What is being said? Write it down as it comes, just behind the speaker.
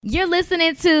You're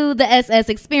listening to the SS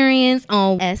Experience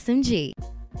on SMG.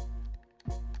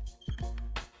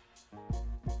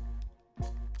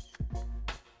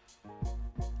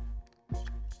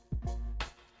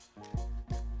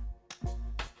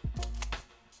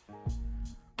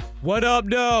 What up,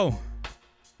 though?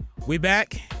 We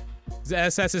back. It's the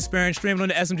SS Experience streaming on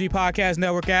the SMG Podcast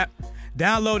Network app.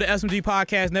 Download the SMG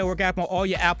Podcast Network app on all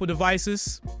your Apple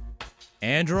devices.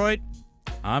 Android,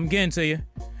 I'm getting to you.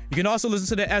 You can also listen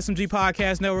to the SMG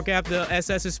Podcast Network app, the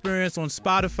SS Experience on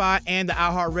Spotify and the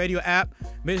iHeartRadio app.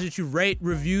 Make sure that you rate,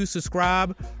 review,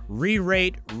 subscribe,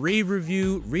 re-rate,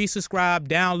 re-review, re-subscribe,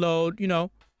 download,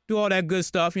 do all that good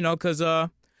stuff, because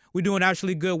we're doing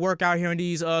actually good work out here in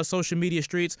these social media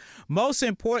streets. Most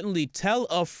importantly, tell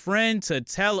a friend to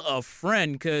tell a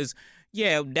friend, because,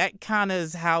 that kind of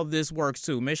is how this works,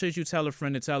 too. Make sure that you tell a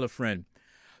friend to tell a friend.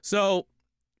 So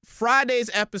Friday's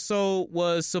episode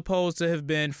was supposed to have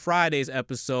been Friday's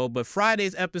episode, but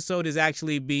Friday's episode is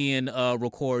actually being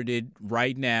recorded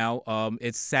right now.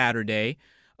 It's Saturday.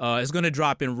 It's going to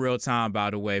drop in real time, by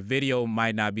the way. Video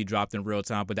might not be dropped in real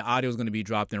time, but the audio is going to be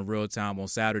dropped in real time on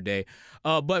Saturday.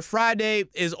 But Friday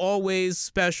is always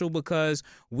special because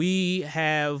we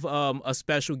have a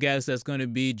special guest that's going to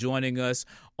be joining us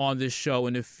on this show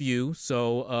in a few.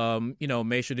 So,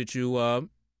 make sure that you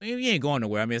ain't going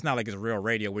nowhere. I mean, it's not like it's real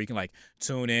radio where you can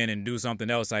tune in and do something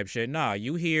else type shit. Nah,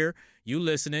 you here, you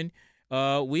listening.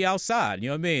 We outside, you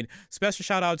know what I mean? Special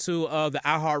shout out to the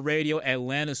iHeartRadio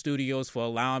Atlanta studios for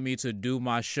allowing me to do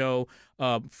my show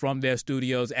from their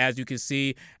studios. As you can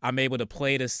see, I'm able to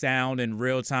play the sound in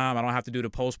real time. I don't have to do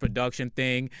the post-production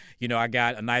thing. I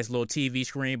got a nice little TV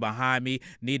screen behind me.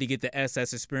 Need to get the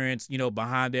SS Experience,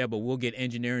 behind there, but we'll get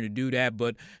engineering to do that.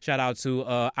 But shout out to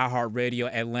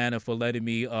iHeartRadio Atlanta for letting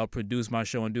me produce my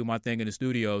show and do my thing in the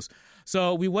studios.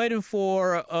 So we waiting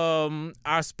for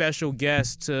our special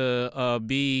guest to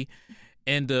be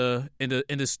in the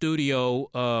studio.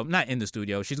 Not in the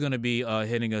studio. She's gonna be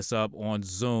hitting us up on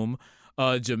Zoom.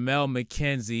 Jamel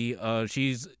McKenzie.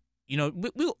 She's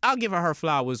I'll give her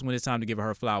flowers when it's time to give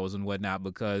her flowers and whatnot,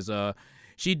 because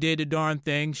she did the darn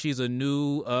thing. She's a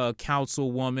new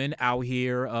councilwoman out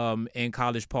here in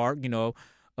College Park.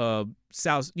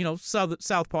 South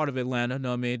part of Atlanta. Know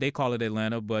what I mean? They call it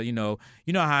Atlanta, but you know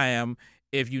how I am.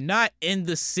 If you're not in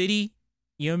the city,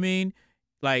 you know what I mean?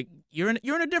 You're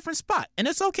in a different spot, and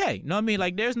it's okay. You know what I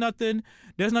mean? There's nothing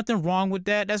wrong with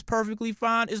that. That's perfectly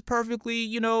fine. It's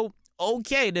perfectly,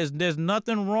 okay. There's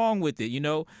nothing wrong with it.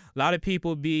 A lot of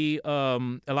people be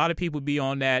on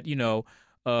that,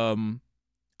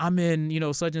 I'm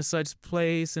in, such and such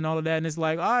place and all of that. And it's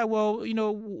like, all right, well,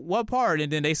 what part?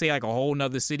 And then they say a whole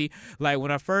nother city.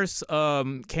 When I first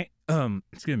when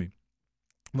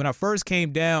I first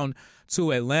came down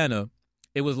to Atlanta,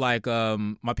 it was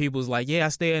my people was like, yeah, I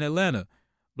stay in Atlanta.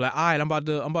 All right, I'm about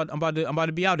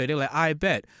to be out there. They're like, I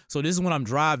bet. So this is when I'm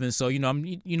driving. So,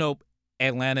 I'm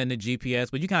Atlanta in the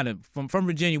GPS, but you kind of from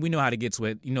Virginia, we know how to get to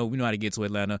it. We know how to get to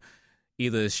Atlanta.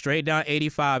 Either straight down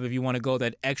 85 if you want to go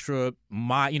that extra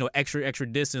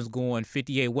distance going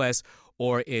 58 west,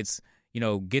 or it's,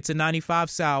 get to 95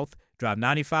 south, drive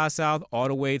 95 south all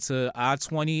the way to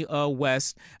I-20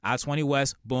 west, I-20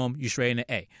 west, boom, you straight into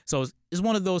A. So it's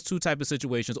one of those two type of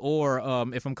situations. Or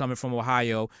if I'm coming from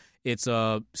Ohio, it's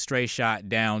a straight shot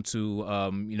down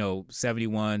to,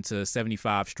 71 to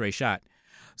 75 straight shot.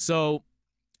 So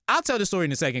I'll tell the story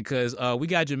in a second, because we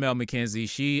got Jamel McKenzie.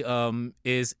 She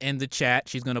is in the chat.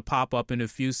 She's going to pop up in a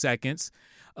few seconds.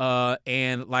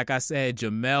 And like I said,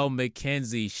 Jamel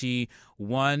McKenzie, she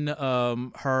won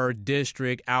her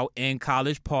district out in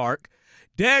College Park.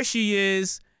 There she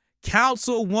is,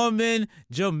 Councilwoman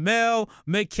Jamel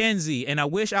McKenzie. And I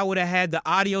wish I would have had the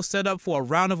audio set up for a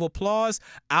round of applause.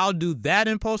 I'll do that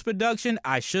in post-production.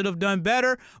 I should have done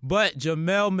better. But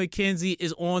Jamel McKenzie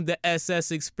is on the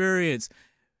SS Experience.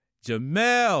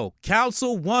 Jamel,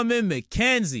 Councilwoman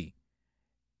McKenzie.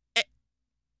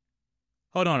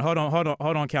 Hold on,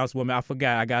 Councilwoman. I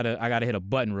forgot. I gotta hit a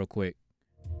button real quick.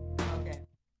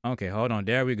 Okay, hold on.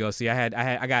 There we go. See, I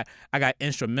got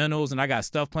instrumentals and I got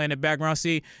stuff playing in the background.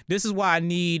 See, this is why I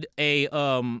need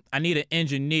an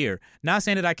engineer. Not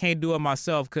saying that I can't do it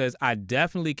myself, because I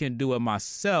definitely can do it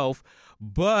myself.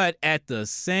 But at the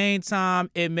same time,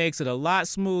 it makes it a lot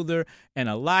smoother and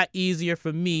a lot easier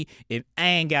for me if I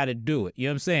ain't got to do it. You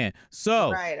know what I'm saying?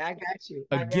 So, right, I got you.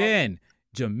 Again,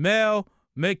 Jamel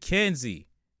McKenzie,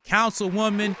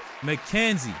 Councilwoman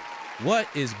McKenzie, what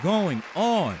is going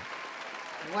on?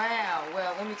 Wow.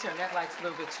 Well, let me turn that light's a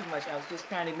little bit too much. I was just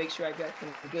trying to make sure I got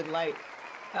the good light.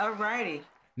 All righty.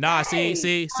 Nah, hey,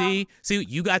 see,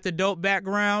 you got the dope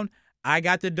background. I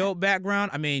got the dope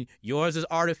background. I mean, yours is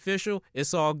artificial.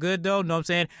 It's all good though. Know what I'm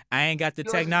saying? I ain't got the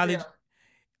Yours is technology.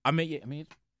 real.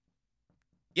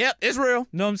 Yep, it's real.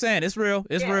 Know what I'm saying? It's real.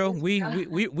 It's Yeah, real.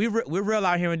 it's- We're real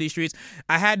out here in these streets.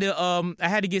 I had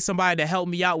to get somebody to help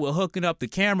me out with hooking up the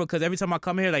camera, because every time I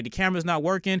come here, like, the camera's not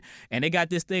working, and they got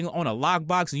this thing on a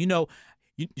lockbox. And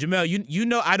Jamel, you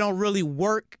know I don't really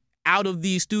work out of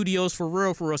these studios for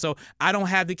real. So I don't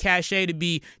have the cachet to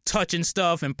be touching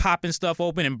stuff and popping stuff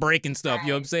open and breaking stuff. You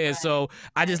know what I'm saying? Right. So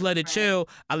I just let it chill.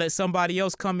 I let somebody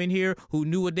else come in here who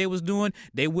knew what they was doing.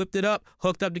 They whipped it up,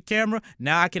 hooked up the camera.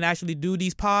 Now I can actually do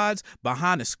these pods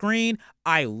behind the screen.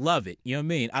 I love it. You know what I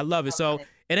mean? I love it. So Okay.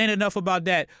 it ain't enough about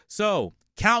that. So,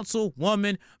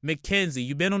 Councilwoman McKenzie,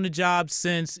 you've been on the job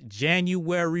since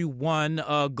January 1.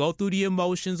 Go through the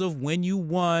emotions of when you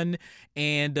won.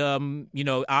 And,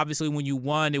 obviously when you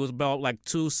won, it was about like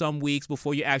some weeks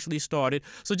before you actually started.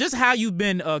 So just how you've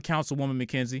been, Councilwoman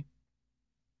McKenzie.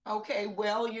 Okay,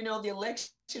 well, the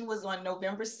election was on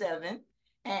November 7th.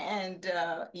 And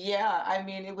I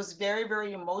mean, it was very,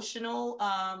 very emotional.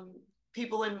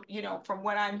 People from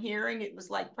what I'm hearing, it was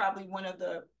like probably one of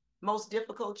the most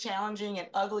difficult, challenging, and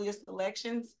ugliest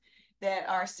elections that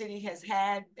our city has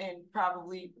had, and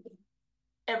probably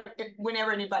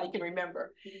whenever anybody can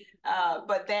remember.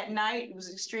 But that night, it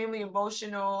was extremely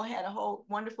emotional. Had a whole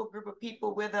wonderful group of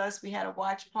people with us. We had a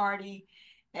watch party,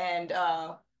 and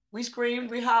we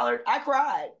screamed, we hollered. I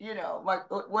cried.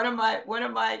 One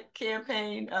of my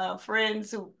campaign friends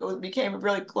who became a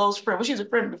really close friend. Well, she was a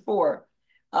friend before.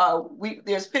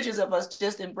 There's pictures of us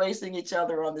just embracing each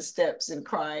other on the steps and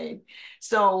crying.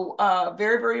 So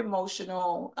very, very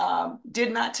emotional.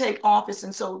 Did not take office.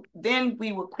 And so then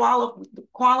we were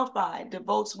qualified. The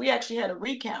votes, we actually had a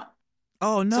recount.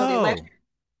 Oh, no. So the election,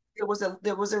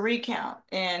 there was a recount.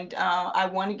 And I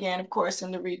won again, of course,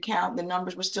 in the recount. The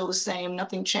numbers were still the same.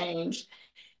 Nothing changed.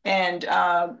 And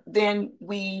then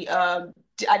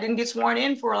I didn't get sworn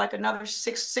in for like another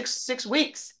six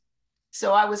weeks.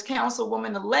 So I was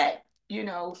councilwoman-elect,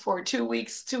 for 2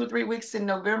 or 3 weeks in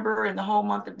November and the whole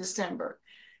month of December.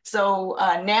 So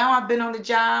now I've been on the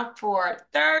job for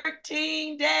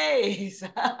 13 days.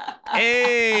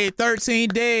 Hey, 13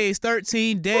 days.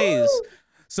 Woo!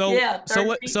 So Yeah, so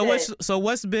 13 days.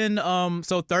 what's been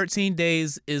so 13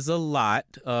 days is a lot.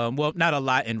 Well, not a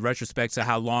lot in retrospect to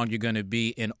how long you're going to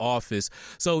be in office.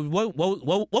 So what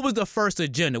was the first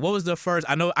agenda? What was the first?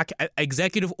 I know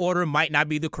executive order might not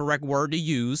be the correct word to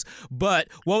use, but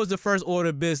what was the first order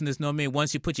of business? Know what I mean?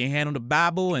 Once you put your hand on the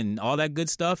Bible and all that good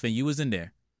stuff, and you was in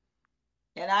there.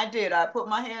 And I did. I put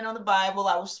my hand on the Bible.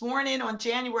 I was sworn in on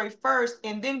January 1st,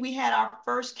 and then we had our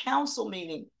first council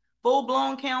meeting,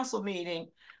 full-blown council meeting,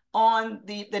 on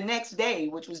the next day,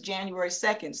 which was January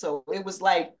 2nd. So it was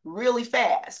like really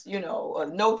fast,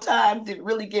 no time to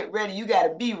really get ready. You got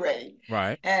to be ready.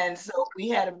 Right. And so we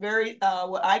had a very,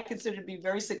 what I consider to be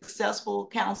very successful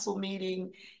council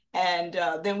meeting. And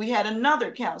then we had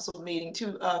another council meeting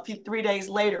 3 days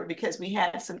later, because we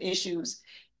had some issues.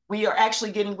 We are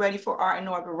actually getting ready for our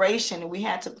inauguration, and we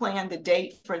had to plan the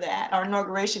date for that. Our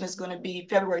inauguration is going to be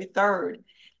February 3rd.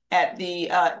 At the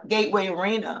Gateway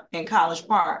Arena in College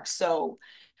Park. So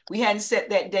we hadn't set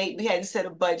that date. We hadn't set a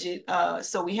budget.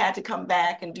 So we had to come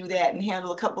back and do that and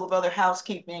handle a couple of other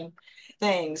housekeeping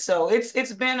things. So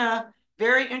it's been a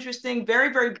very interesting,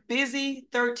 very, very busy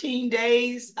 13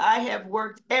 days. I have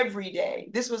worked every day.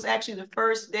 This was actually the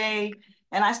first day,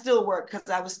 and I still work because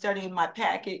I was studying my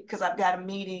packet, because I've got a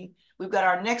meeting. We've got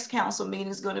our next council meeting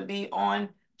is going to be on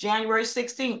January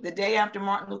 16th, the day after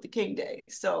Martin Luther King Day.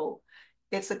 So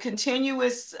it's a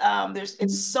continuous,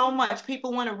 it's so much.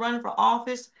 People want to run for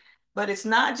office, but it's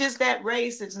not just that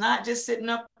race. It's not just sitting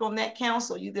up on that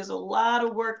council. There's a lot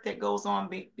of work that goes on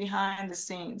behind the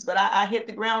scenes. But I hit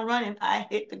the ground running.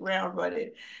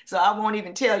 So I won't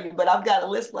even tell you, but I've got a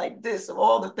list like this of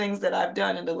all the things that I've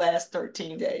done in the last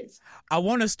 13 days. I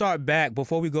want to start back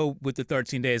before we go with the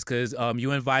 13 days, because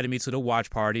you invited me to the watch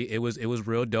party. It was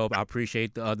real dope. I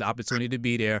appreciate the opportunity to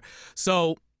be there.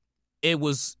 So it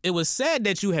was said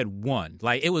that you had won.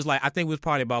 Like, it was like, I think it was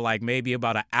probably about like maybe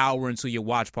about an hour into your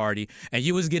watch party, and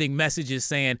you was getting messages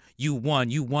saying you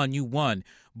won.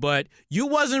 But you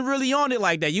wasn't really on it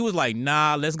like that. You was like,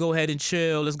 nah, let's go ahead and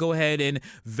chill. Let's go ahead and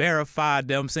verify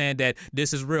them saying that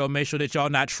this is real. Make sure that y'all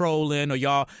not trolling or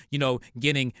y'all,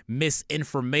 getting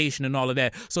misinformation and all of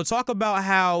that. So talk about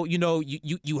how,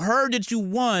 you heard that you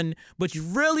won, but you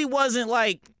really wasn't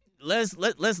like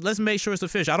let's make sure it's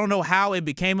official. I don't know how it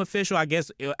became official. I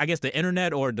guess the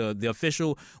internet or the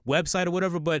official website or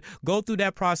whatever. But go through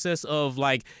that process of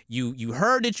like you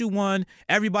heard that you won,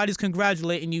 everybody's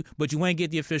congratulating you, but you ain't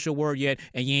get the official word yet,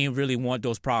 and you ain't really want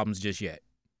those problems just yet.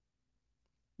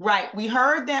 Right. We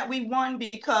heard that we won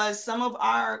because some of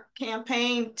our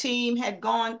campaign team had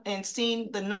gone and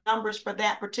seen the numbers for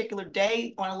that particular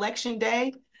day on election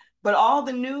day. But all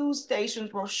the news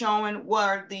stations were showing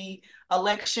were the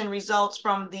election results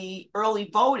from the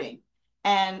early voting.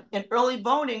 And in early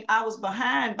voting, I was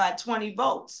behind by 20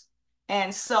 votes.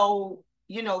 And so,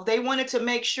 they wanted to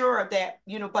make sure that,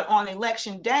 but on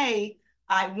election day,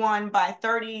 I won by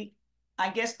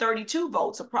 32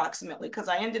 votes approximately, because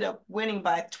I ended up winning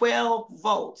by 12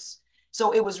 votes.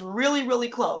 So it was really, really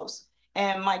close.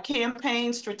 And my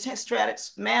campaign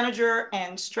strategist manager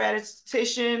and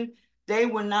statistician, they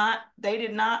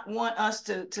did not want us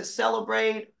to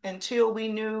celebrate until we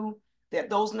knew that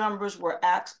those numbers were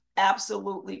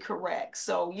absolutely correct.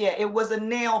 So yeah, it was a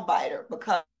nail biter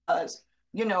because,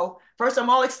 first I'm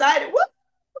all excited.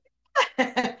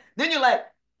 Then you're like,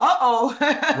 uh-oh.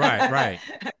 Right.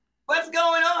 What's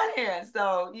going on here?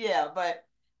 So yeah, but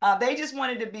they just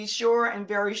wanted to be sure and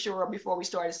very sure before we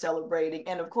started celebrating.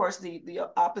 And of course, the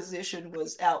opposition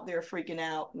was out there freaking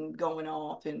out and going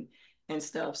off and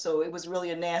stuff. So it was really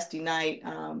a nasty night.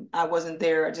 I wasn't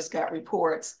there. I just got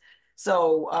reports.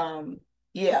 So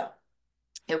yeah,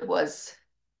 it was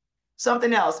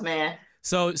something else, man.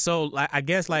 So I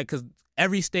guess because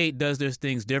every state does their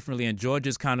things differently, and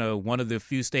Georgia's kind of one of the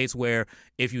few states where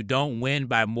if you don't win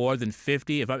by more than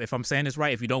 50, if I'm saying this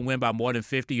right, if you don't win by more than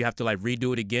 50, you have to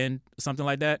redo it again, something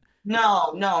like that?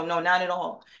 No, not at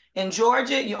all. In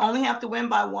Georgia, you only have to win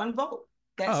by one vote.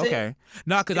 That's okay. it.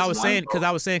 No, because I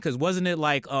was saying, wasn't it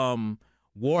like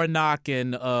Warnock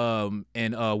and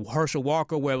Herschel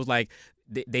Walker, where it was like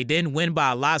they didn't win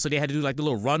by a lot, so they had to do the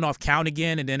little runoff count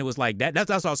again, and then it was like that. That's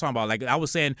what I was talking about. I was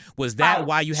saying, was that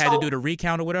why you had to do the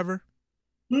recount or whatever?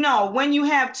 No, when you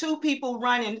have two people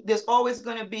running, there's only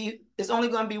going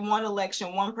to be one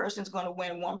election. One person's going to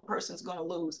win, one person's going to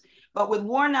lose. But with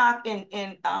Warnock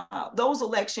in those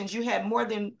elections, you had more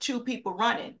than two people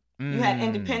running. You had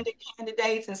independent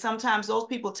candidates, and sometimes those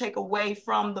people take away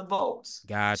from the votes.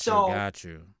 Got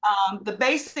you. The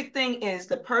basic thing is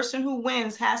the person who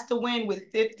wins has to win with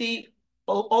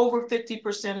over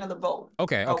 50% of the vote.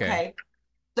 Okay.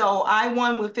 So I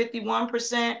won with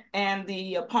 51%, and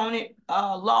the opponent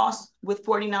lost with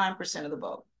 49% of the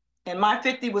vote. And my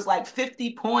 50 was like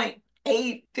 50.8,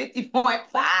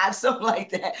 50.5, something like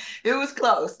that. It was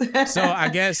close. So I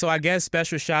guess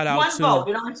special shout out one vote.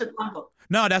 It only took one vote.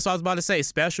 No, that's what I was about to say.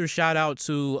 Special shout out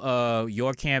to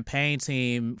your campaign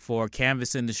team for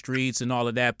canvassing the streets and all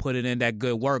of that, putting in that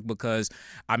good work, because,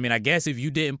 I guess if you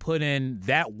didn't put in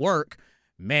that work,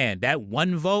 man, that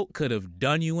one vote could have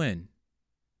done you in.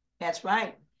 That's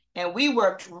right. And we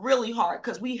worked really hard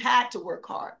because we had to work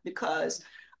hard, because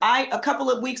a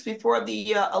couple of weeks before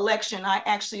the election, I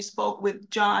actually spoke with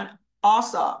Jon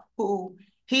Ossoff, who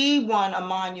he won a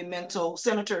monumental,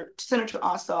 Senator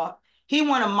Ossoff. He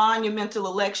won a monumental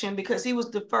election because he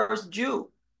was the first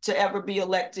Jew to ever be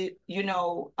elected,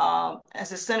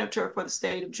 as a senator for the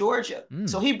state of Georgia.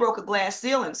 So he broke a glass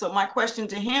ceiling. So my question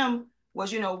to him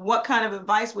was, what kind of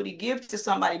advice would he give to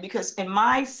somebody? Because in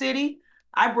my city,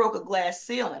 I broke a glass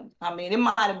ceiling.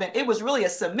 It was really a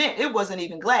cement. It wasn't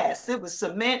even glass. It was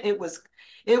cement. It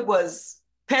was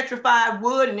petrified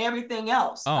wood and everything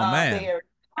else. Oh, man. They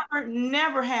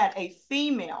never had a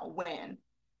female win,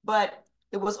 but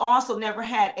it was also never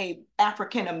had a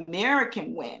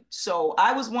African-American win. So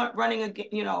I was running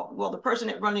against, the person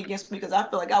that running against me, because I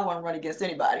feel like I wouldn't run against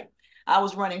anybody. I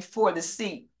was running for the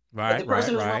seat. Right, but the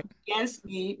person who was running against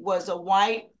me was a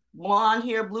white, blonde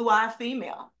hair, blue-eyed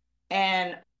female.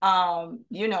 And, I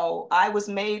was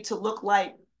made to look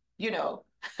like,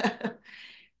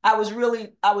 I was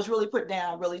really put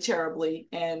down really terribly.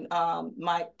 And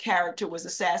my character was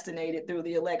assassinated through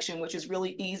the election, which is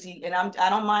really easy. And I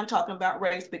don't mind talking about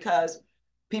race, because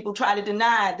people try to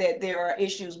deny that there are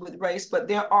issues with race, but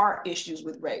there are issues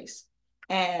with race.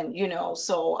 And,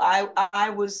 so I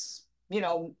was,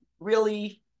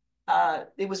 really,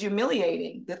 it was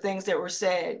humiliating, the things that were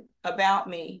said about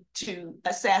me to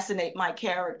assassinate my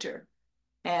character.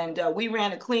 And we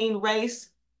ran a clean race.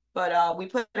 But we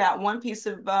put out one piece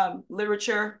of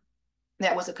literature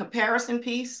that was a comparison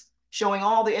piece showing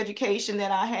all the education that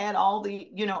I had, all the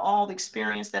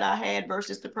experience that I had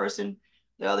versus the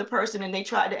other person. And they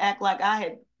tried to act like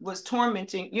I was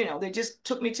tormenting, they just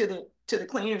took me to the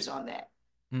cleaners on that.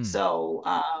 So,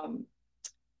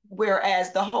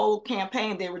 whereas the whole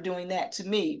campaign, they were doing that to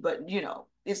me, but,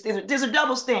 there's a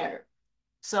double standard.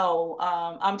 So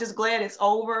I'm just glad it's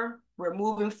over. We're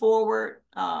moving forward.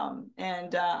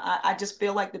 I just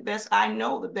feel like the best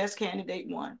candidate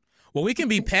won. Well, we can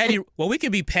be petty. Well, we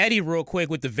can be petty real quick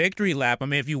with the victory lap. I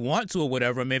mean, if you want to or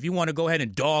whatever. I mean, if you want to go ahead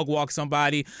and dog walk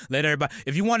somebody, let everybody.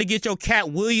 If you want to get your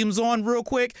Cat Williams on real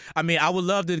quick, I mean, I would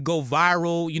love to go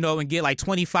viral, and get like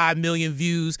 25 million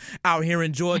views out here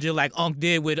in Georgia, like Unc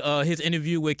did with his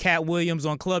interview with Cat Williams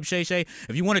on Club Shay Shay.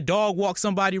 If you want to dog walk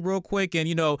somebody real quick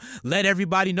and let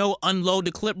everybody know, unload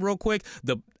the clip real quick.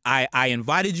 I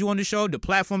invited you on the show. The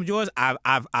platform's yours.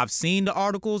 I've seen the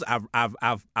articles.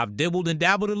 I've dibbled and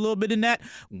dabbled a little bit in that.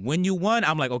 When you won,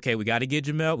 I'm like, okay, we got to get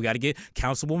Jamel. We got to get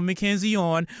Councilwoman McKenzie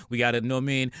on. We got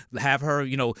to, have her,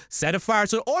 set a fire.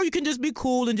 So, or you can just be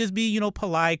cool and just be,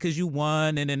 polite because you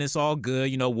won and then it's all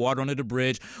good. Water under the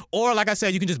bridge. Or like I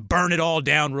said, you can just burn it all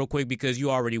down real quick because you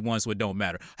already won, so it don't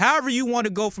matter. However you want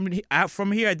to go from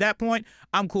here at that point,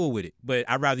 I'm cool with it. But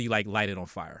I'd rather you light it on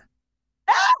fire.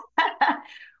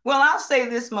 Well, I'll say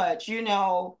this much,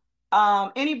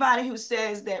 anybody who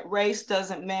says that race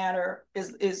doesn't matter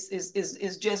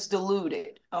is just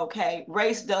deluded. Okay,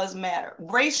 race does matter.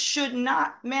 Race should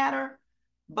not matter,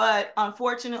 but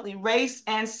unfortunately, race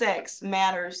and sex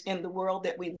matters in the world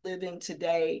that we live in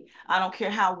today. I don't care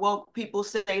how woke people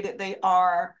say that they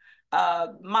are.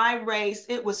 My race,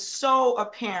 it was so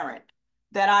apparent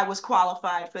that I was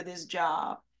qualified for this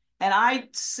job. And I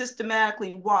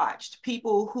systematically watched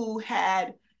people who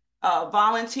had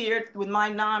volunteered with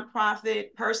my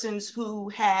nonprofit, persons who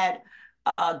had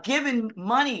given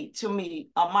money to me,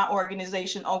 my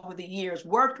organization over the years,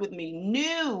 worked with me,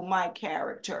 knew my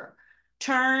character,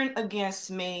 turn against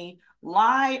me,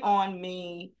 lie on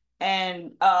me,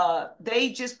 and they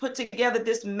just put together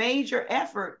this major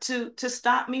effort to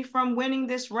stop me from winning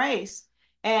this race.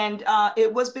 And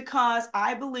it was because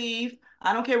I believe,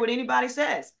 I don't care what anybody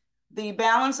says, the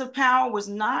balance of power was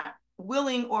not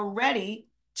willing or ready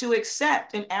to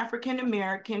accept an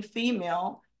African-American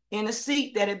female in a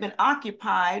seat that had been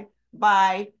occupied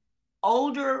by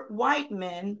older white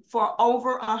men for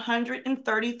over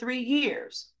 133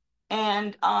 years.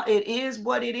 And it is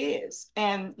what it is.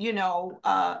 And,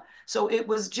 so it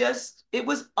was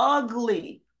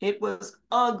ugly. It was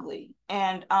ugly.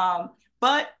 And,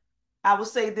 but I will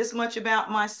say this much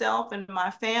about myself and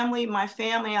my family. My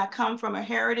family, I come from a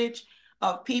heritage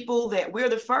of people that we're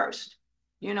the first.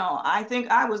 I think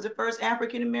I was the first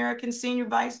African-American senior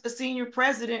class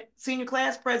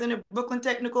president of Brooklyn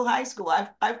Technical High School.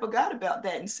 I forgot about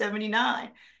that in '79.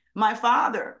 My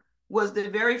father was the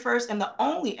very first and the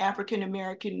only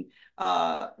African-American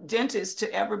dentist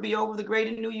to ever be over the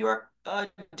Greater New York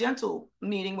dental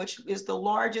meeting, which is the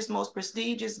largest, most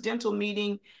prestigious dental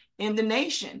meeting in the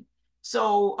nation.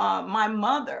 So my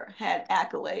mother had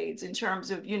accolades in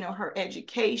terms of, her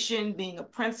education, being a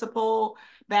principal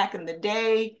back in the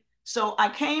day. So I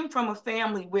came from a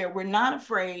family where we're not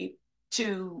afraid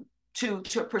to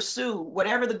pursue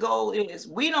whatever the goal is.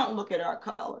 We don't look at our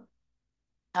color,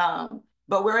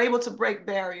 but we're able to break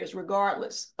barriers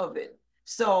regardless of it.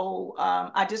 So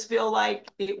I just feel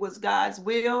like it was God's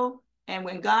will. And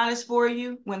when God is for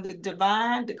you, when the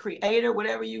divine, the creator,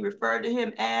 whatever you refer to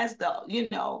him as,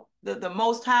 the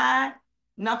most high,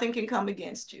 nothing can come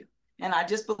against you. And I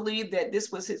just believe that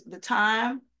this was the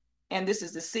time and this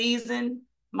is the season.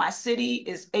 My city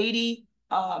is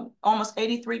almost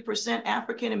 83%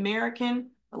 African-American,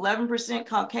 11%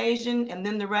 Caucasian, and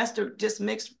then the rest are just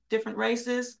mixed different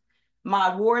races.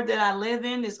 My ward that I live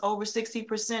in is over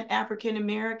 60%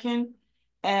 African-American.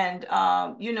 And,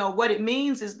 what it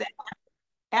means is that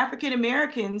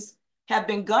African-Americans have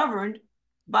been governed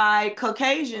by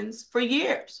Caucasians for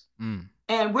years.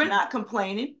 And we're not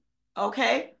complaining,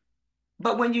 okay?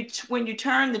 But when you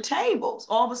turn the tables,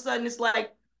 all of a sudden it's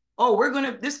like,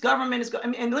 oh, this government is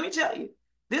going, and let me tell you,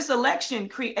 this election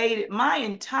created my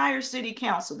entire city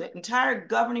council, the entire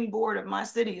governing board of my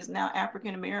city is now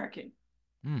African-American.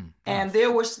 And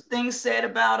there were things said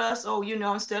about us. Oh,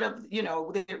 instead of,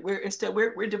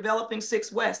 we're developing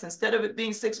 6 West. Instead of it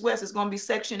being 6 West, it's going to be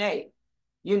Section 8.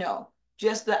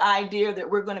 Just the idea that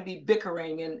we're going to be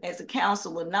bickering and as a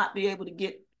council and not be able to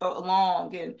get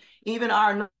along. And even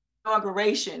our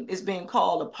inauguration is being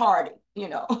called a party.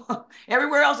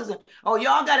 Everywhere else is,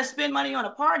 y'all got to spend money on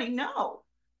a party. No,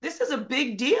 this is a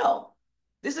big deal.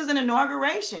 This is an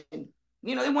inauguration.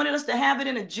 They wanted us to have it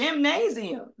in a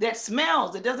gymnasium that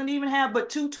smells. It doesn't even have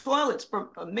but 2 toilets for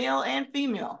male and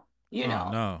female, Oh,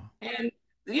 no. And,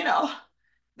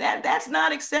 that's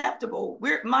not acceptable.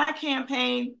 My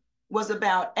campaign was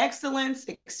about excellence,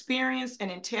 experience,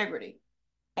 and integrity.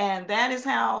 And that is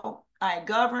how I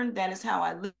govern. That is how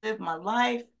I live my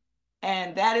life.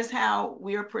 And that is how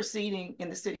we're proceeding in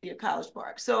the city of College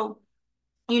Park. So,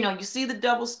 you know, you see the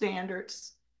double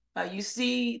standards, you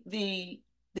see the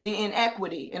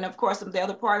inequity. And of course, the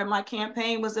other part of my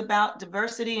campaign was about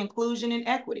diversity, inclusion, and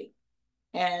equity.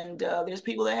 And there's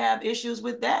people that have issues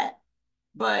with that.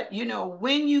 But, you know,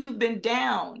 when you've been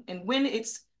down and when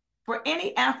it's for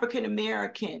any African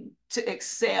American to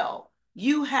excel,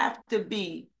 you have to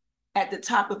be at the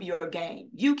top of your game.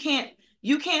 You can't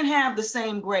have the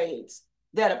same grades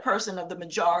that a person of the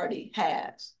majority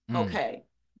has. Okay.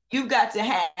 You've got to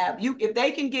have if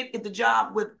they can get the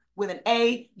job with an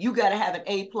A, you got to have an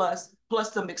A plus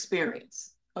some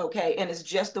experience. Okay. And it's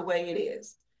just the way it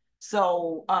is.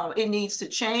 So it needs to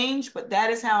change, but that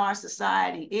is how our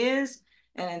society is.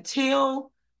 And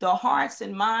until the hearts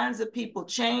and minds of people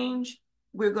change,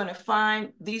 we're going to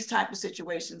find these type of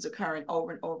situations occurring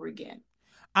over and over again.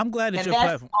 I'm glad that and your that's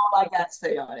platform. all I got to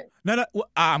say on it. No,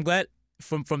 I'm glad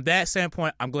from that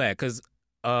standpoint. I'm glad because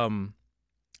I'm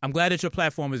glad that your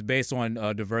platform is based on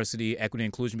diversity, equity,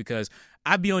 inclusion. Because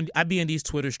I be in these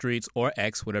Twitter streets or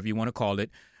X, whatever you want to call it.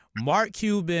 Mark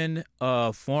Cuban,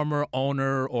 former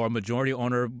owner or majority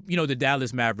owner, you know, the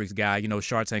Dallas Mavericks guy, you know,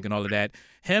 Shark Tank and all of that.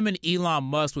 Him and Elon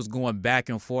Musk was going back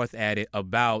and forth at it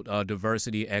about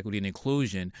diversity, equity, and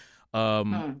inclusion.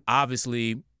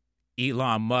 Obviously,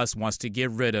 Elon Musk wants to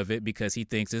get rid of it because he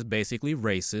thinks it's basically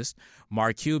racist.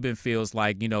 Mark Cuban feels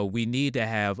like, you know, we need to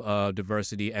have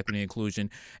diversity, equity, and inclusion.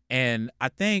 And I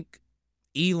think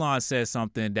Elon said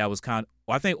something that was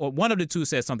I think one of the two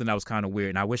said something that was kind of weird,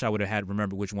 and I wish I would have had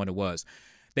remembered which one it was.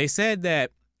 They said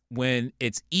that when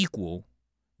it's equal,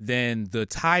 then the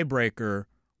tiebreaker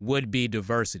would be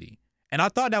diversity. And I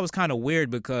thought that was kind of weird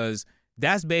because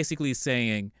that's basically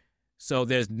saying, so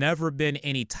there's never been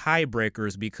any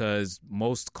tiebreakers because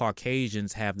most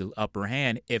Caucasians have the upper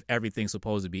hand if everything's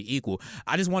supposed to be equal.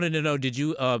 I just wanted to know,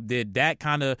 did that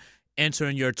kind of enter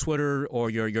in your Twitter or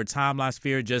your timeline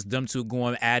sphere, just them two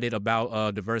going at it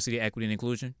about diversity, equity, and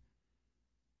inclusion?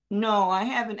 No, I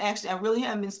haven't actually. I really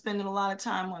haven't been spending a lot of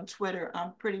time on Twitter.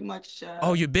 I'm pretty much.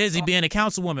 Oh, you're busy being a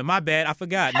councilwoman. My bad. I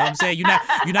forgot. Know what I'm saying?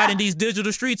 You're not in these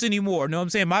digital streets anymore. Know what I'm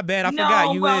saying? My bad. I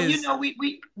forgot. You know,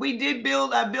 we did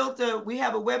build. We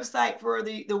have a website for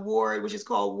the ward, which is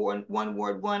called One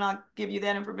Ward One. I'll give you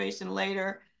that information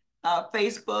later.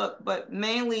 Facebook, but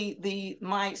mainly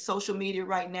my social media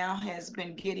right now has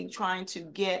been trying to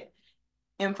get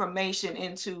information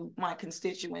into my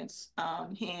constituents'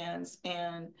 hands.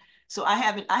 And so I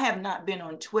have not been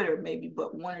on Twitter maybe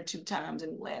but one or two times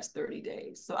in the last 30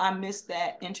 days. So I missed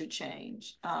that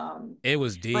interchange. It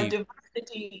was deep. But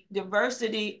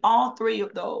diversity, all three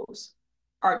of those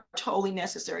are totally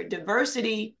necessary.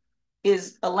 Diversity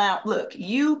is allowed. Look,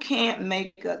 you can't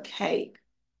make a cake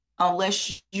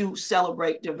unless you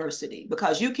celebrate diversity,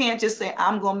 because you can't just say,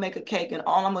 I'm going to make a cake and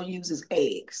all I'm going to use is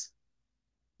eggs.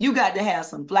 You got to have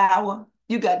some flour.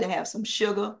 You got to have some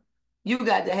sugar. You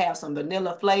got to have some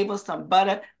vanilla flavor, some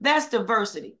butter. That's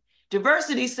diversity.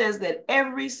 Diversity says that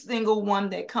every single one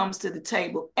that comes to the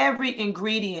table, every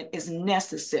ingredient is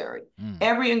necessary.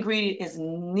 Every ingredient is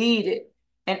needed.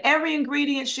 And every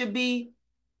ingredient should be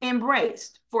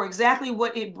embraced for exactly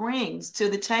what it brings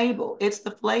to the table. It's the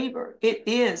flavor. It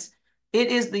is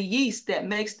the yeast that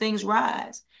makes things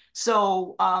rise.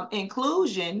 So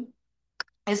inclusion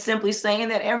is simply saying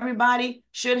that everybody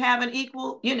should have an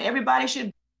equal, everybody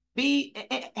should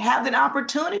have an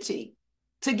opportunity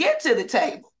to get to the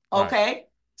table. Okay. Right.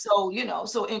 So,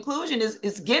 so inclusion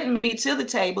is getting me to the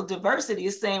table. Diversity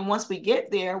is saying once we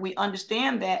get there, we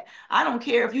understand that I don't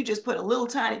care if you just put a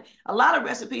lot of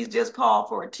recipes just call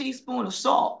for a teaspoon of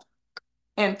salt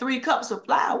and 3 cups of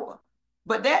flour.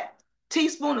 But that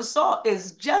teaspoon of salt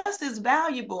is just as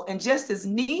valuable and just as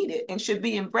needed and should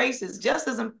be embraced as just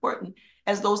as important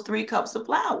as those 3 cups of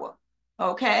flour.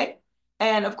 Okay.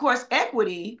 And of course,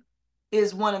 equity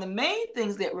is one of the main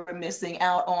things that we're missing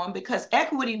out on, because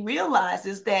equity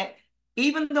realizes that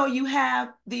even though you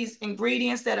have these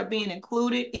ingredients that are being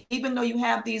included, even though you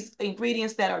have these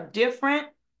ingredients that are different,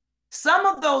 some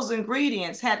of those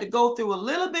ingredients had to go through a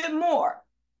little bit more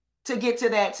to get to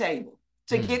that table,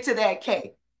 to get to that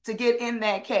cake, to get in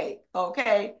that cake.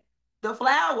 Okay. The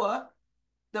flour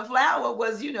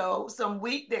was, some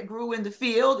wheat that grew in the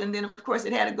field. And then of course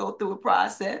it had to go through a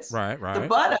process. Right. The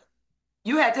butter,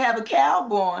 you had to have a cow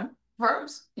born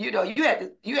first. You had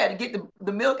to get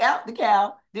the milk out the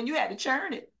cow, then you had to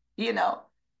churn it,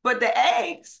 But the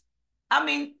eggs,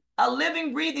 a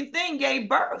living, breathing thing gave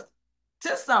birth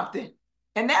to something,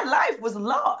 and that life was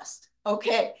lost.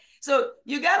 Okay. So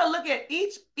you got to look at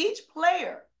each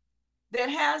player that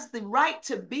has the right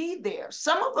to be there.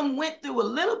 Some of them went through a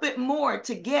little bit more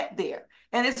to get there.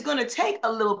 And it's going to take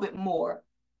a little bit more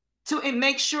to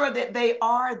make sure that they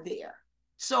are there.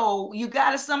 So you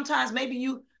got to sometimes, maybe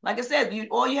you, like I said,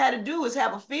 all you had to do is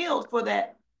have a field for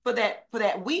that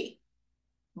wheat.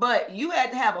 But you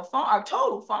had to have a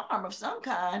total farm of some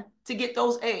kind to get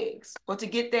those eggs or to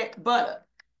get that butter.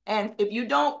 And if you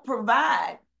don't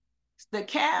provide the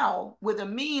cow with a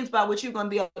means by which you're going to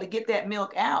be able to get that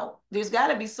milk out, there's got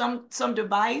to be some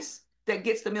device that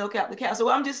gets the milk out the cow. So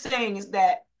what I'm just saying is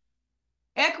that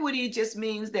equity just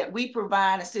means that we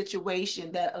provide a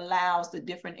situation that allows the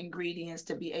different ingredients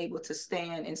to be able to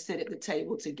stand and sit at the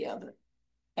table together.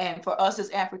 And for us as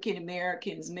African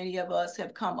Americans, many of us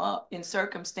have come up in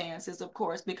circumstances, of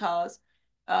course, because,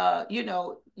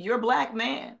 you're a Black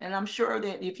man. And I'm sure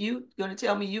that if you're going to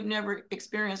tell me you've never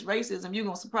experienced racism, you're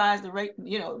going to surprise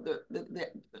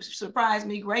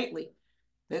me greatly.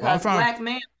 Because Black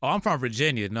man. Oh, I'm from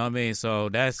Virginia, you know what I mean? So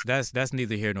that's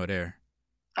neither here nor there.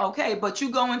 Okay, but you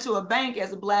go into a bank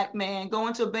as a Black man, go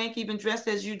into a bank even dressed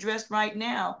as you dressed right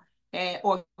now,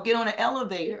 or get on an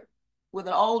elevator with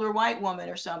an older white woman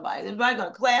or somebody. They're going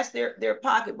to clasp their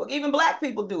pocketbook. Even Black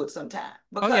people do it sometimes.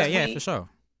 Oh, yeah, for sure.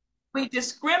 We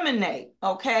discriminate,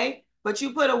 okay? But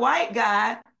you put a white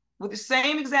guy with the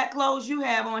same exact clothes you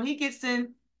have on, he gets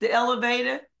in the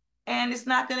elevator and he's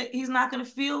not gonna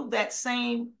feel that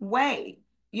same way.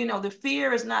 The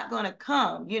fear is not gonna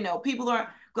come. People aren't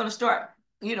gonna start,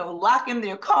 locking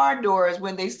their car doors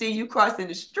when they see you crossing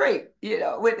the street.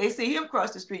 When they see him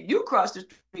cross the street, you cross the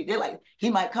street, they're like, he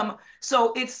might come.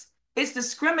 So it's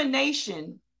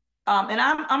discrimination. And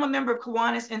I'm a member of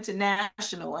Kiwanis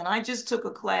International, and I just took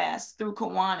a class through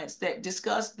Kiwanis that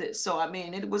discussed this. So,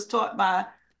 it was taught by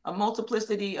a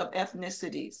multiplicity of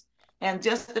ethnicities. And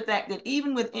just the fact that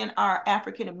even within our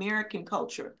African American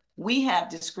culture, we have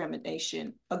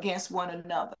discrimination against one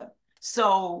another.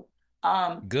 So,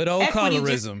 good old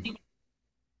colorism.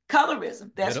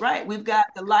 Colorism, that's right. We've got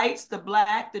the lights, the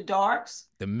black, the darks,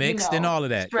 the mixed, and all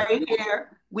of that. Straight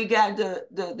hair. We got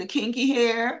the kinky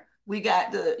hair. We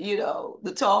got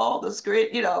the tall, the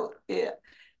straight,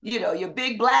 you're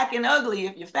big, black, and ugly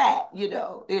if you're fat,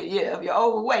 if you're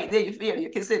overweight, then you're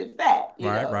considered fat.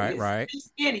 Right.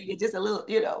 Skinny, you're just a little,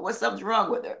 something's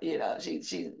wrong with her.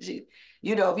 She, if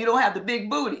you don't have the big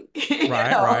booty,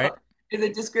 right. Is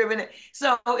it discriminate?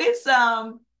 So it's,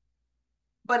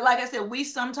 but like I said, we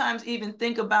sometimes even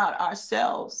think about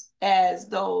ourselves as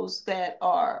those that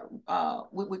are,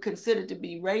 we consider to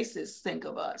be racist, think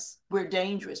of us. We're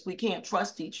dangerous. We can't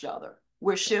trust each other.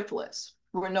 We're shiftless.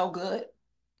 We're no good.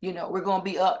 We're going to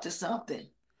be up to something.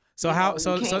 So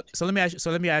let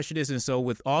me ask you this. And so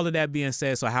with all of that being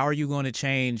said, so how are you going to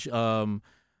change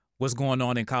what's going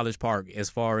on in College Park as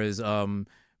far as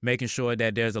making sure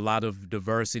that there's a lot of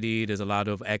diversity, there's a lot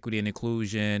of equity and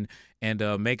inclusion, and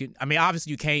obviously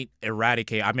you can't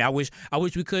eradicate. I wish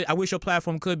we could. I wish your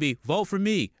platform could be vote for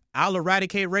me. I'll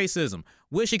eradicate racism.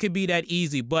 Wish it could be that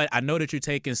easy, but I know that you're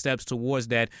taking steps towards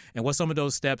that. And what's some of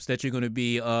those steps that you're going to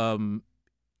be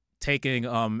taking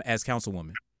as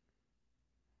councilwoman?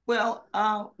 Well,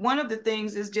 one of the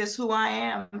things is just who I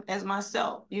am as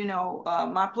myself.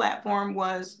 My platform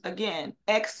was, again,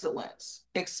 excellence,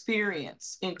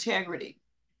 experience, integrity.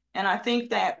 And I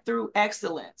think that through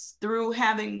excellence, through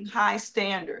having high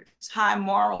standards, high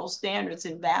moral standards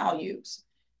and values,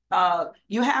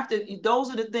 you have to, those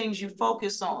are the things you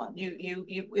focus on.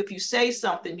 If you say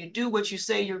something, you do what you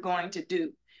say you're going to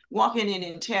do, walking in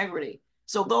integrity.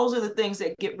 So those are the things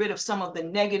that get rid of some of the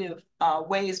negative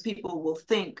ways people will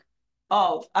think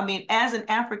of. As an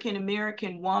African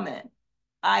American woman,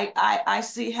 I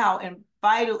see how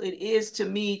vital it is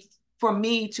for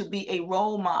me to be a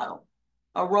role model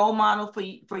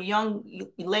for young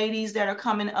ladies that are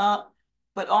coming up,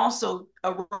 but also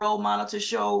a role model to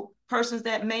show persons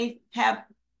that may have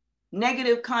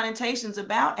negative connotations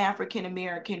about African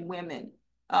American women.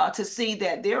 To see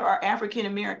that there are African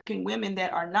American women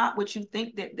that are not what you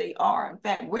think that they are. In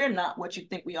fact, we're not what you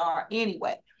think we are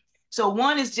anyway. So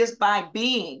one is just by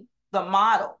being the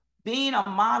model, being a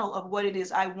model of what it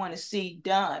is I want to see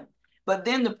done. But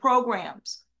then the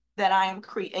programs that I am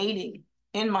creating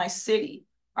in my city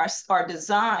are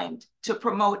designed to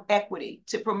promote equity,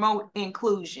 to promote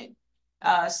inclusion.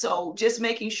 So just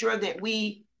making sure that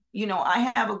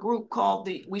I have a group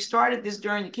we started this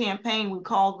during the campaign, we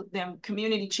called them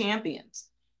community champions.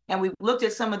 And we've looked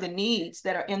at some of the needs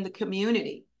that are in the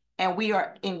community, and we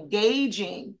are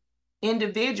engaging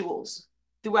individuals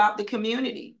throughout the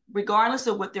community, regardless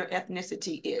of what their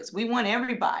ethnicity is. We want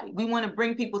everybody. We want to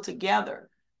bring people together.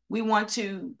 We want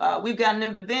to, we've got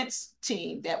an events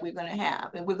team that we're going to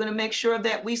have, and we're going to make sure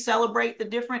that we celebrate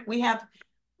we have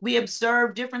we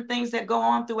observe different things that go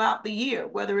on throughout the year,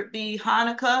 whether it be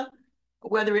Hanukkah,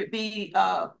 whether it be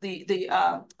oh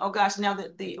gosh, now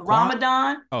the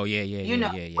Ramadan. Oh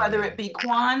yeah, Whether it be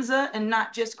Kwanzaa and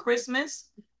not just Christmas,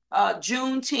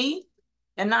 Juneteenth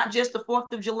and not just the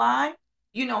 4th of July.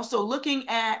 So looking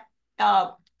at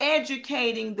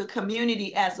educating the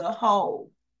community as a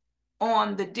whole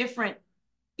on the different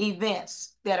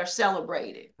events that are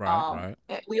celebrated. Right.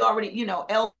 We already, I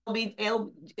don't want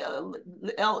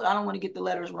to get the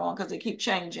letters wrong because they keep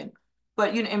changing,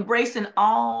 but embracing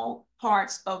all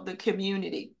parts of the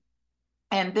community.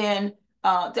 And then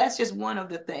that's just one of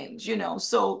the things,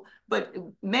 so, but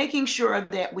making sure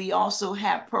that we also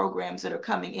have programs that are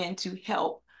coming in to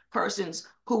help persons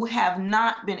who have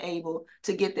not been able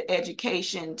to get the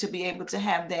education to be able to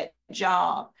have that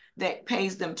job that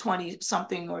pays them 20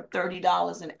 something or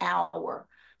 $30 an hour.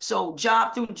 So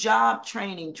through job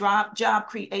training, job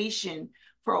creation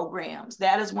programs,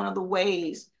 that is one of the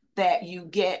ways that you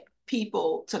get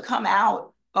people to come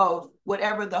out of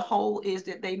whatever the hole is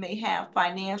that they may have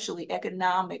financially,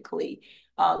 economically,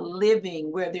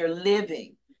 living where they're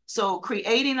living. So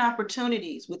creating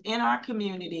opportunities within our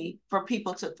community for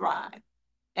people to thrive.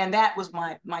 And that was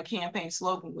my campaign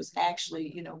slogan, was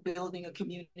actually, building a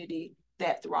community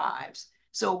that thrives.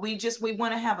 So we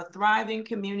want to have a thriving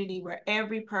community where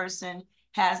every person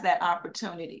has that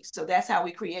opportunity. So that's how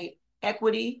we create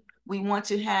equity. We want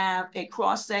to have a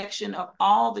cross section of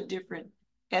all the different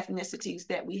ethnicities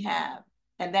that we have,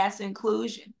 and that's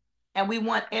inclusion. And we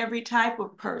want every type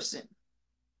of person,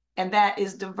 and that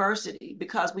is diversity,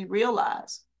 because we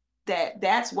realize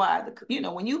that's why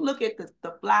when you look at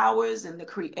the flowers and the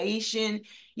creation,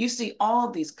 you see all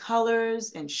these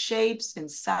colors and shapes and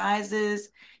sizes,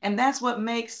 and that's what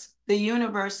makes the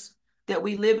universe that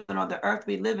we live in, or the earth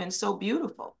we live in, so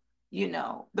beautiful,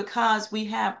 because we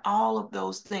have all of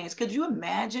those things. Could you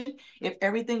imagine if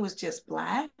everything was just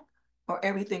black or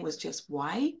everything was just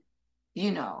white?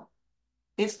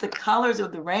 It's the colors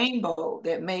of the rainbow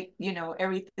that make,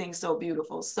 everything so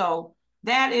beautiful. So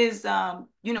that is,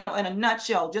 in a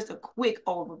nutshell, just a quick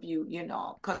overview,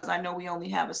 because I know we only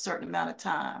have a certain amount of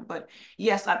time. But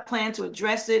yes, I plan to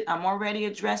address it. I'm already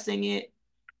addressing it.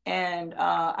 And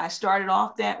I started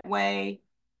off that way.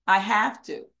 I have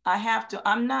to.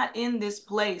 I'm not in this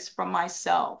place for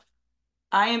myself.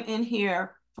 I am in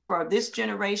here for this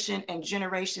generation and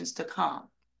generations to come.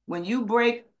 When you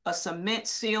break a cement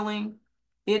ceiling,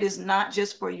 it is not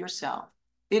just for yourself.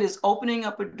 It is opening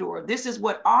up a door. This is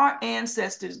what our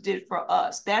ancestors did for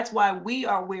us. That's why we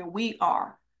are where we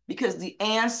are, because the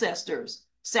ancestors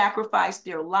sacrificed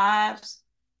their lives.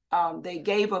 They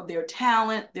gave of their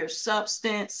talent, their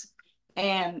substance,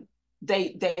 and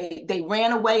they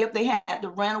ran away if they had to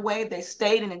run away. They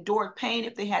stayed and endured pain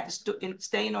if they had to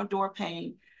stay and endure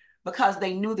pain, because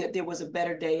they knew that there was a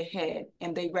better day ahead,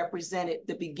 and they represented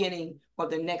the beginning or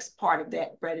the next part of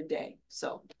that better day.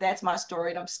 So that's my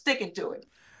story, and I'm sticking to it.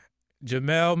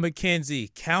 Jamel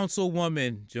McKenzie,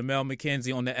 Councilwoman Jamel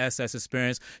McKenzie on the SS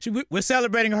Experience. We're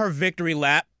celebrating her victory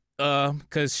lap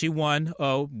because she won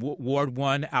Ward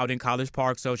 1 out in College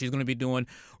Park, so she's going to be doing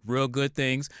real good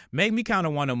things. Make me kind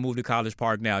of want to move to College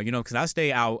Park now, because I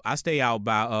stay out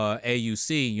by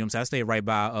AUC, what I'm saying? I stay right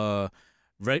by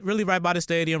really right by the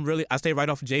stadium. Really, I stay right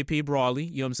off of JP Brawley.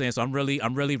 You know what I'm saying? So I'm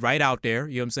really right out there.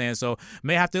 You know what I'm saying? So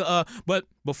may have to. But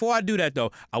before I do that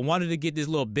though, I wanted to get this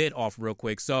little bit off real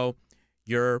quick. So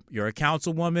you're a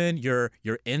councilwoman. You're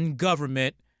in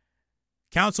government.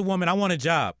 Councilwoman, I want a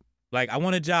job. Like, I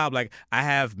want a job. Like, I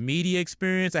have media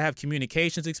experience. I have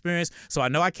communications experience. So I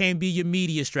know I can't be your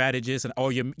media strategist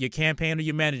or your campaign or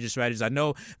your manager strategist. I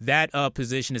know that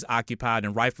position is occupied,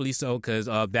 and rightfully so, because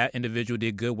that individual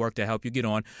did good work to help you get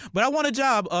on. But I want a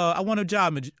job.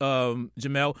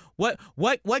 Jamel.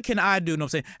 What can I do? You know what I'm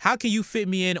saying? How can you fit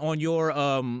me in on your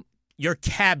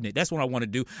cabinet? That's what I want to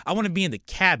do. I want to be in the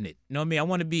cabinet. You know what I mean? I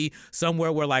want to be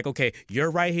somewhere where, like, okay, you're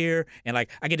right here, and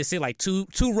like I get to sit like two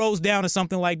rows down or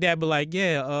something like that. But like,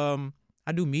 yeah,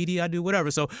 I do media, I do whatever.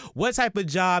 So what type of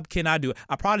job can I do?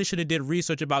 I probably should have did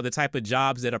research about the type of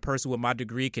jobs that a person with my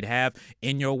degree could have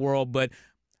in your world. But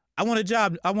I want a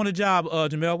job.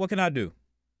 Jamel. What can I do?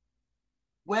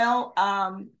 Well,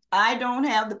 I don't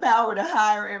have the power to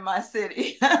hire in my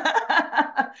city.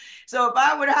 So if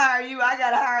I would hire you, I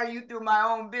got to hire you through my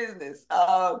own business.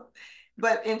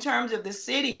 But in terms of the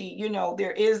city,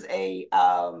 there is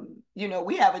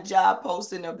we have a job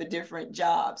posting of the different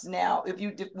jobs. Now, if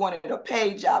you wanted a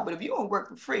paid job, but if you want to work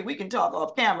for free, we can talk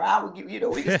off camera. I would give,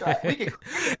 we can start. We can.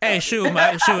 Hey,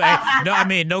 hey, no, I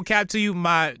mean, no cap to you.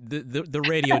 The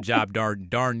radio job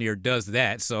darn near does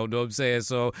that. So, know what I'm saying?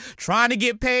 So, trying to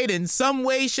get paid in some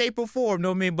way, shape, or form. Know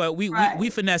what I mean? But we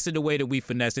finessed it the way that we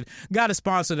finessed it. Got a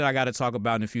sponsor that I got to talk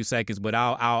about in a few seconds, but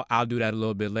I'll do that a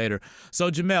little bit later.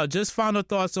 So, Jamel, just final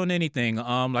thoughts on anything.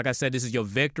 Like I said, this is your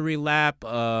victory lap.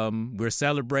 We're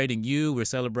celebrating you. We're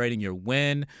celebrating your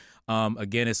win.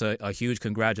 Again, it's a huge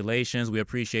congratulations. We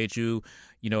appreciate you,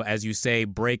 as you say,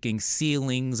 breaking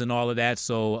ceilings and all of that.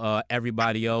 So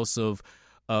everybody else of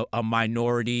a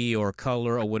minority or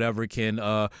color or whatever can,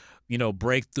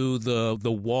 break through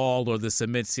the wall or the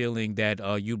cement ceiling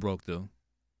that you broke through.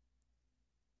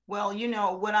 Well,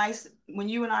 when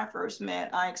you and I first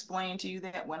met, I explained to you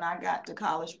that when I got to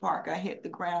College Park, I hit the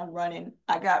ground running.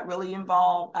 I got really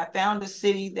involved. I found a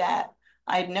city that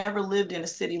I had never lived in a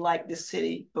city like this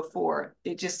city before.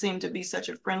 It just seemed to be such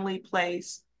a friendly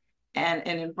place and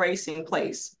an embracing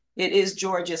place. It is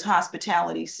Georgia's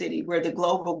hospitality city. We're the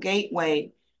global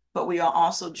gateway, but we are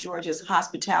also Georgia's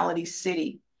hospitality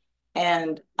city.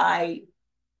 And I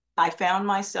found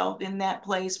myself in that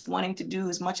place wanting to do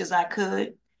as much as I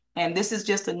could. And this is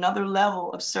just another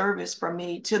level of service for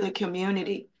me to the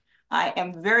community. I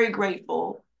am very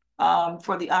grateful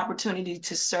for the opportunity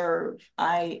to serve.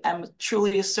 I am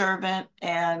truly a servant,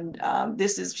 and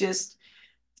this is just,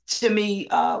 to me,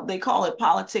 they call it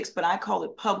politics, but I call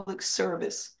it public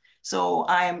service. So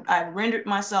I've rendered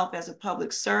myself as a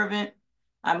public servant.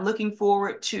 I'm looking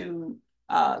forward to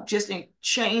just in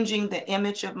changing the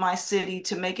image of my city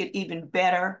to make it even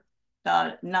better,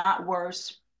 not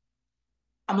worse.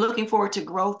 I'm looking forward to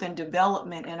growth and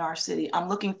development in our city. I'm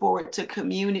looking forward to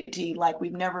community like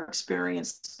we've never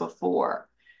experienced before.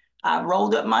 I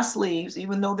rolled up my sleeves,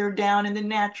 even though they're down in the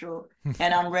natural,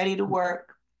 and I'm ready to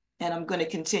work, and I'm going to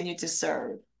continue to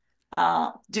serve.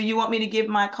 Do you want me to give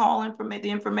my call the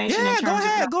information?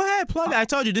 Yeah, go ahead, plug it. I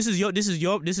told you this is your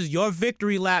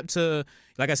victory lap to,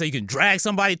 like I said, you can drag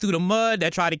somebody through the mud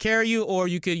that try to carry you, or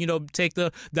you could take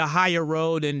the higher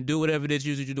road and do whatever it is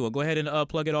you're doing. Go ahead and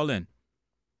plug it all in.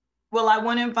 Well, I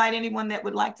want to invite anyone that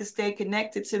would like to stay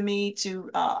connected to me to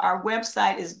our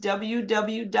website is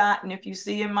and if you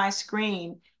see in my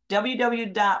screen,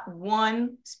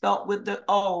 www.one, spelt with the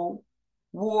O,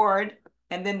 Ward,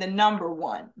 and then the number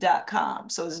 1.com.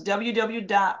 So it's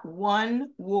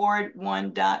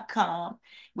www.oneward1.com.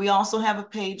 We also have a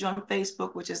page on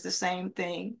Facebook, which is the same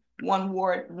thing, One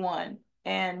Ward 1.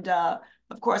 And of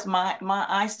course,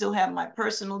 I still have my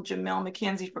personal Jamel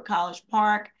McKenzie for College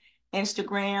Park,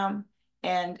 Instagram,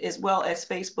 and as well as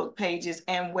Facebook pages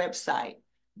and website.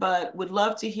 But would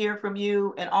love to hear from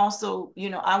you. And also,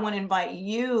 I want to invite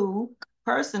you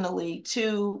personally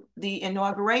to the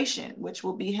inauguration, which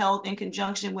will be held in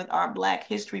conjunction with our Black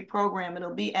History program.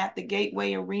 It'll be at the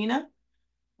Gateway Arena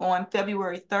on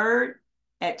February 3rd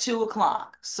at 2:00.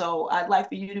 So I'd like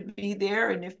for you to be there.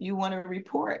 And if you want to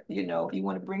report, if you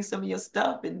want to bring some of your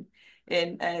stuff and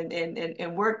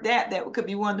work that could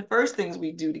be one of the first things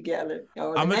we do together.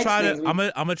 I'm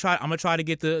gonna try to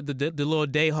get the little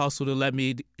day hustle to let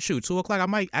me shoot 2:00. I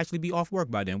might actually be off work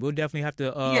by then. We'll definitely have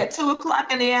to 2:00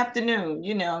 in the afternoon,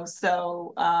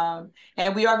 so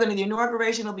and we are going to, the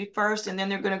inauguration will be first, and then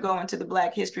they're going to go into the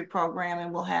Black History program,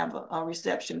 and we'll have a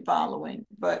reception following.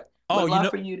 But would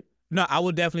love for you to. No, I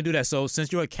will definitely do that. So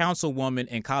since you're a councilwoman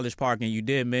in College Park, and you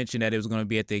did mention that it was going to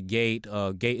be at the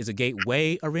is it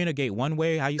Gateway Arena, Gate One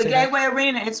Way? How you say that? The Gateway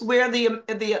Arena. It's where the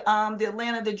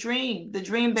Atlanta the Dream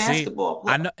basketball.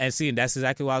 I know, and that's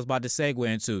exactly what I was about to segue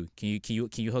into.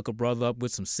 Can you hook a brother up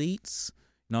with some seats?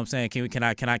 You know what I'm saying?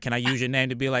 Can I use your name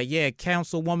to be like, yeah,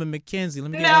 Councilwoman McKenzie?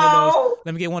 Let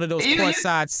me get one of those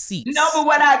courtside seats. No, but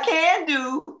what I can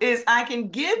do is I can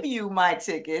give you my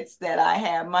tickets that I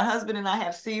have. My husband and I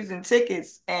have season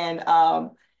tickets, and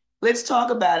let's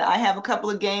talk about it. I have a couple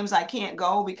of games I can't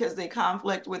go because they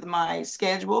conflict with my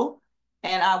schedule,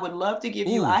 and I would love to give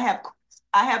you.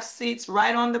 I have seats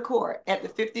right on the court at the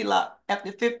 50 at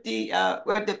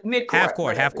the mid court.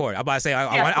 Half court. I'm about to say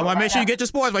I want to make sure you get your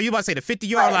sports, but you about to say the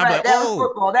 50-yard line. Right. That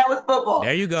was football.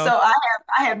 There you go. So I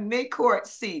have mid court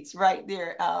seats right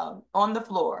there on the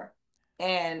floor,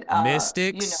 and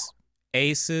Mystics,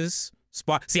 Aces.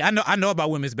 See, I know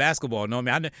about women's basketball. No, as a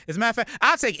matter of fact,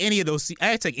 I'll take any of those.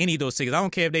 I take any of those tickets. I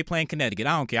don't care if they play in Connecticut.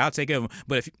 I don't care. I'll take them.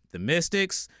 But if the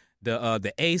Mystics,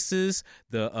 the Aces,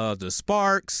 the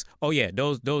Sparks. Oh yeah,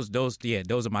 those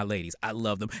are my ladies. I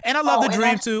love them, and I love the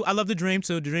Dream too. I love the Dream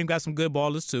too. The Dream got some good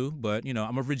ballers too, but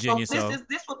I'm a Virginia.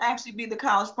 This will actually be the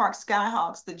College Park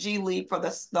Skyhawks, the G League for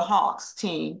the Hawks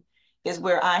team. Is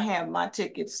where I have my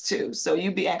tickets to. So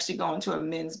you'll be actually going to a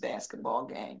men's basketball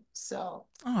game. So.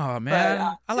 Oh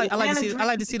man, I like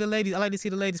to see the ladies. I like to see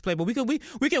the ladies play. But we can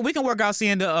work out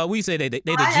seeing the we say they the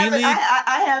G League.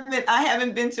 I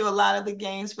haven't been to a lot of the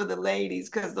games for the ladies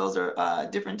because those are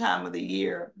different time of the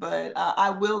year. But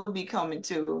I will be coming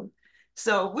to.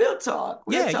 So we'll talk.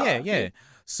 Yeah.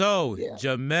 So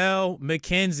Jamel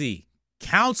McKenzie,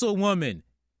 Councilwoman.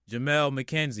 Jamel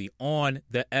McKenzie on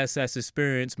the SS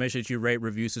Experience. Make sure that you rate,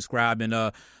 review, subscribe,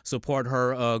 and support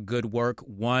her good work.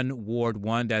 One Ward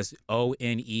One. That's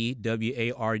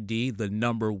ONEWARD, the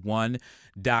number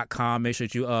one.com. Make sure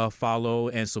that you follow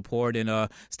and support and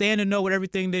stay in the know with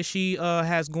everything that she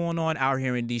has going on out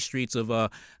here in these streets of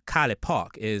College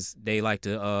Park, as they like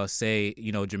to say.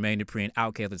 Jermaine Dupri and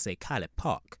Outkast would say College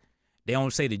Park. They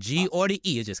don't say the G or the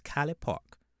E. It's just College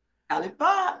Park. College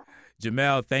Park.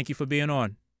 Jamel, thank you for being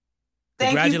on.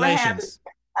 Thank Congratulations. You for having me.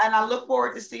 And I look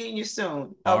forward to seeing you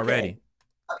soon. Already.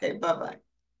 Okay, bye-bye.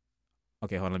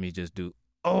 Okay, hold on. Let me just do.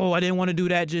 Oh, I didn't want to do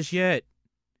that just yet.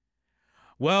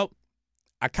 Well,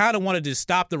 I kind of wanted to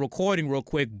stop the recording real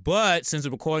quick, but since the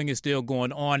recording is still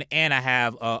going on and I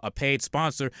have a paid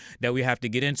sponsor that we have to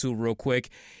get into real quick,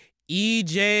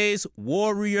 EJ's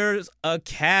Warriors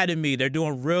Academy. They're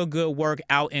doing real good work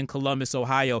out in Columbus,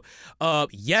 Ohio.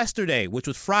 Yesterday, which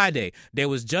was Friday, they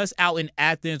was just out in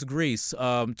Athens, Greece.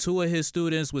 Two of his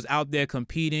students was out there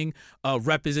competing,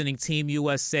 representing Team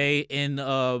USA in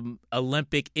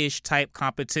Olympic-ish type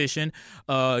competition.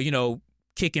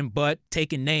 Kicking butt,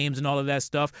 taking names, and all of that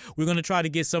stuff. We're going to try to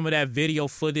get some of that video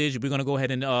footage. We're going to go ahead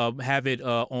and have it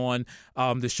on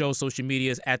the show's social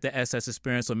medias at the SS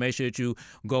Experience. So make sure that you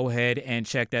go ahead and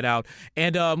check that out.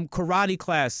 And karate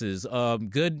classes,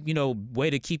 good, way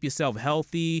to keep yourself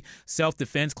healthy,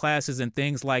 self-defense classes and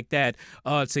things like that.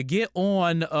 To get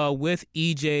on with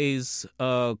EJ's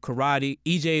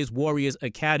EJ's Warriors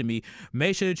Academy,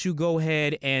 make sure that you go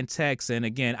ahead and text. And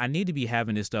again, I need to be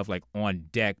having this stuff like on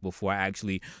deck before I actually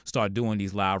start doing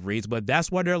these live reads, but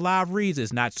that's why they're live reads.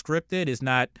 It's not scripted. It's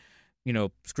not,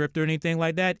 scripted or anything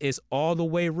like that. It's all the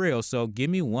way real. So give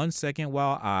me 1 second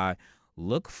while I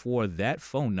look for that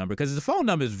phone number, because the phone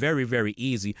number is very, very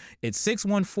easy. It's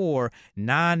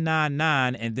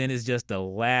 614-999, and then it's just the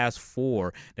last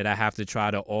four that I have to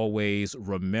try to always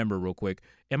remember real quick.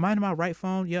 Am I in my right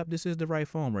phone? Yep, this is the right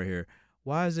phone right here.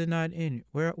 Why is it not in?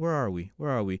 Where are we?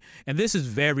 And this is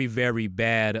very, very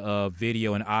bad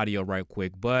video and audio right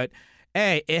quick. But,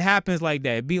 hey, it happens like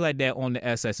that. It be like that on the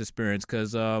SS Experience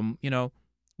because,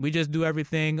 we just do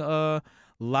everything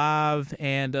live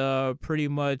and pretty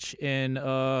much in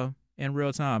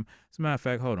real time. As a matter of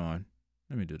fact, hold on.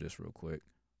 Let me do this real quick.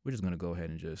 We're just going to go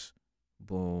ahead and just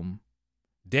boom.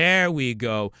 There we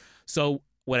go. So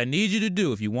what I need you to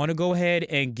do, if you want to go ahead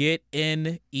and get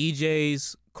in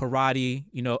EJ's Karate,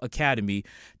 Academy,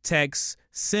 text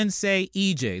Sensei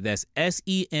EJ. That's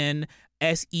SENSEI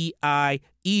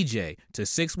EJ to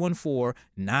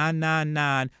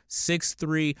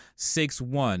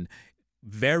 614-999-6361.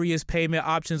 Various payment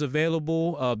options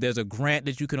available. There's a grant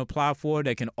that you can apply for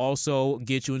that can also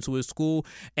get you into a school.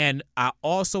 And I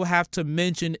also have to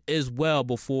mention as well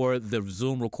before the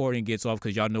Zoom recording gets off,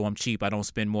 because y'all know I'm cheap. I don't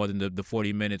spend more than the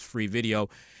 40 minutes free video.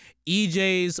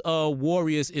 EJ's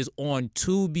Warriors is on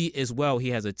Tubi as well. He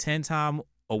has a 10-time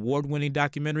award-winning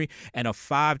documentary and a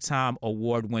 5-time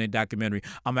award-winning documentary.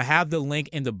 I'm going to have the link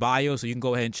in the bio so you can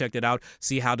go ahead and check that out,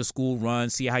 see how the school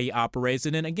runs, see how he operates.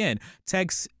 And then again,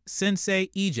 text Sensei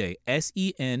EJ,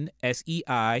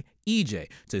 SENSEI EJ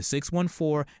to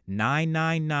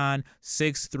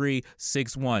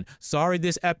 614-999-6361. Sorry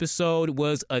this episode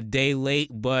was a day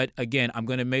late, but again, I'm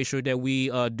going to make sure that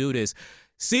we do this.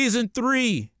 Season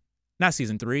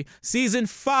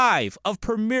 5 of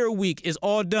Premiere Week is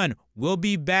all done. We'll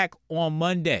be back on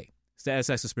Monday. It's the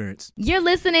SS Experience. You're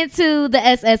listening to the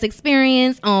SS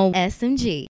Experience on SMG.